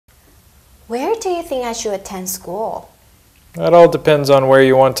Where do you think I should attend school? That all depends on where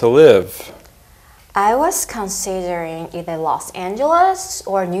you want to live. I was considering either Los Angeles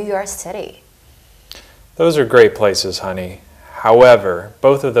or New York City. Those are great places, honey. However,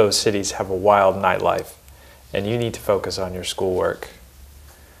 both of those cities have a wild nightlife, and you need to focus on your schoolwork.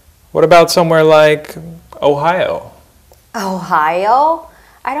 What about somewhere like Ohio? Ohio?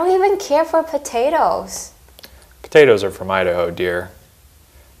 I don't even care for potatoes. Potatoes are from Idaho, dear.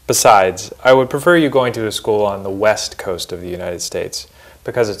 Besides, I would prefer you going to a school on the west coast of the United States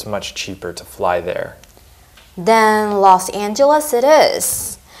because it's much cheaper to fly there. Then Los Angeles it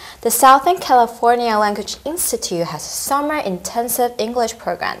is. The Southern California Language Institute has a summer intensive English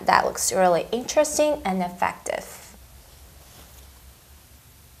program that looks really interesting and effective.